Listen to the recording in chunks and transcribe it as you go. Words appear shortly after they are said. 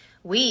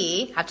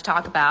we have to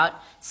talk about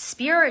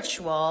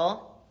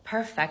spiritual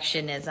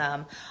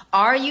perfectionism.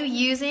 Are you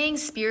using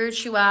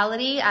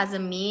spirituality as a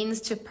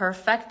means to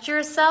perfect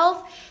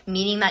yourself?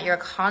 Meaning that you're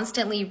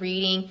constantly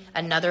reading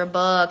another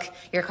book,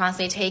 you're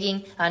constantly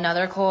taking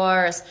another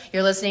course,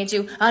 you're listening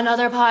to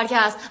another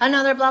podcast,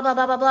 another blah, blah,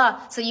 blah, blah,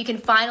 blah, so you can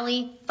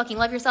finally fucking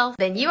love yourself?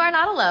 Then you are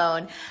not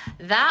alone.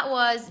 That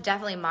was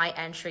definitely my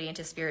entry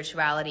into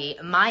spirituality.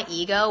 My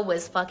ego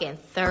was fucking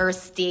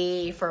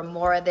thirsty for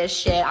more of this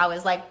shit. I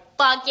was like,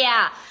 fuck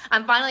yeah,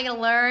 I'm finally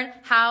gonna learn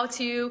how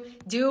to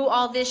do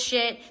all this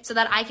shit so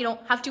that I don't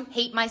have to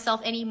hate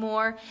myself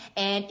anymore.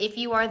 And if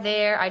you are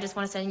there, I just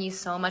want to send you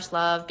so much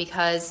love,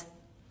 because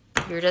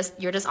you're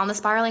just on the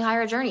spiraling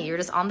higher journey. You're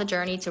just on the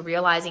journey to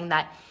realizing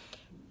that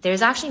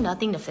there's actually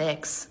nothing to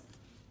fix.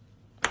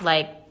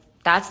 Like,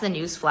 that's the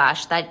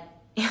newsflash. That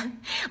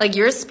like,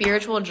 your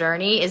spiritual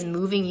journey is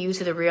moving you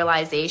to the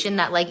realization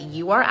that, like,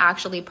 you are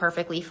actually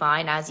perfectly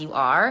fine as you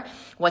are.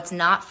 What's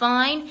not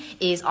fine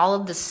is all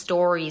of the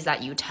stories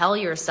that you tell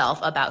yourself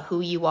about who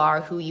you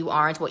are, who you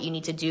aren't, what you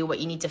need to do, what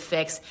you need to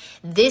fix.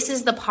 This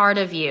is the part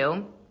of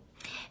you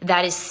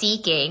that is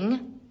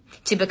seeking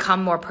to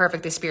become more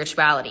perfect through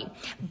spirituality.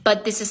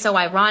 But this is so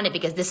ironic,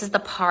 because this is the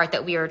part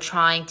that we are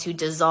trying to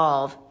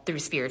dissolve through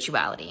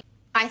spirituality.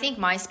 I think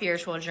my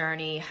spiritual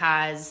journey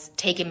has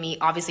taken me,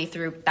 obviously,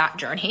 through that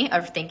journey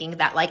of thinking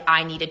that, like,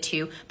 I needed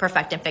to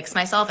perfect and fix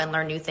myself and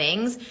learn new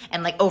things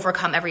and, like,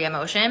 overcome every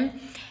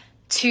emotion,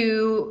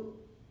 to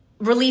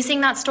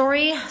releasing that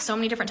story so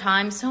many different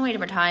times,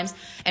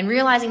 and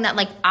realizing that,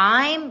 like,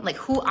 I'm, like,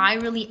 who I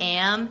really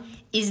am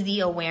is the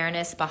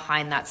awareness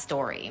behind that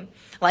story.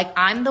 Like,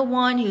 I'm the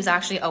one who's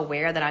actually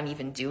aware that I'm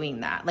even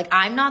doing that. Like,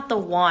 I'm not the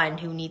one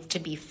who needs to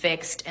be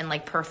fixed and,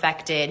 like,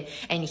 perfected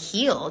and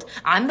healed.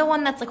 I'm the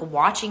one that's, like,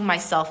 watching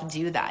myself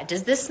do that.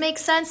 Does this make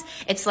sense?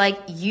 It's like,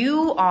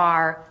 you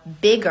are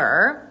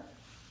bigger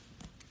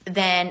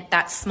than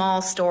that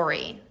small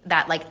story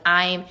that, like,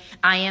 I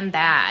am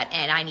bad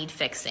and I need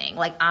fixing.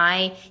 Like,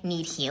 I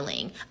need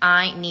healing.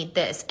 I need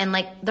this. And,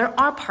 like, there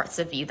are parts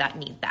of you that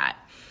need that.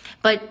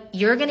 But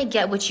you're going to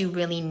get what you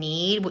really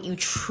need, what you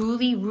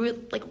truly,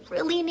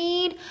 really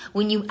need,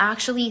 when you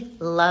actually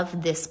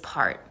love this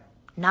part,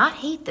 not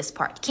hate this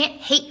part. You can't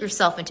hate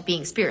yourself into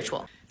being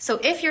spiritual. So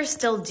if you're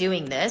still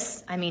doing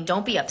this, I mean,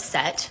 don't be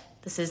upset.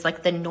 This is,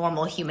 like, the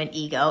normal human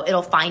ego.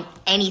 It'll find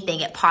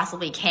anything it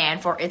possibly can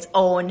for its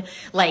own,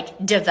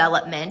 like,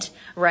 development,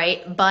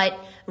 right? But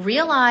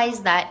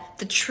realize that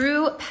the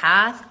true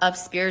path of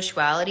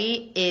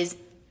spirituality is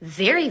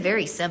very,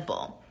 very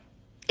simple.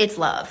 It's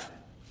love.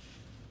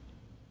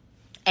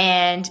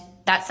 And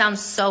that sounds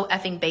so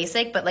effing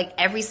basic, but, like,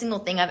 every single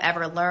thing I've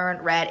ever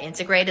learned, read,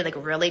 integrated, like,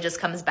 really just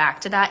comes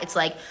back to that. It's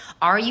like,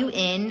 are you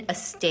in a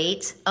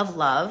state of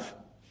love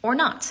or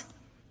not?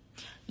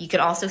 You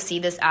could also see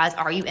this as,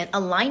 are you in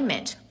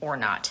alignment or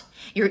not?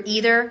 You're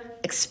either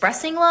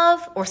expressing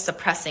love or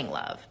suppressing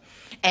love.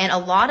 And a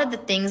lot of the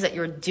things that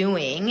you're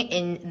doing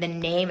in the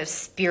name of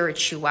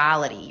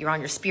spirituality, you're on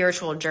your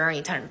spiritual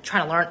journey, trying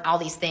to learn all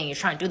these things, you're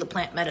trying to do the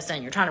plant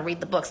medicine, you're trying to read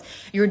the books,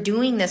 you're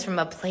doing this from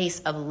a place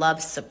of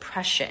love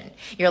suppression.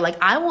 You're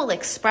like, I will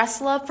express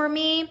love for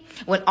me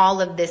when all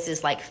of this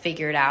is, like,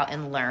 figured out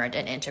and learned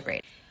and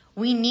integrated.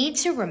 We need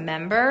to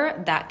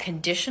remember that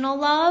conditional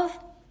love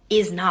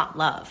is not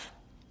love.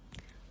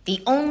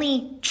 The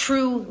only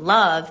true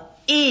love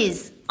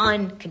is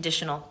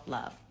unconditional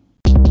love.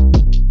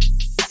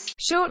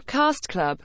 Short Cast Club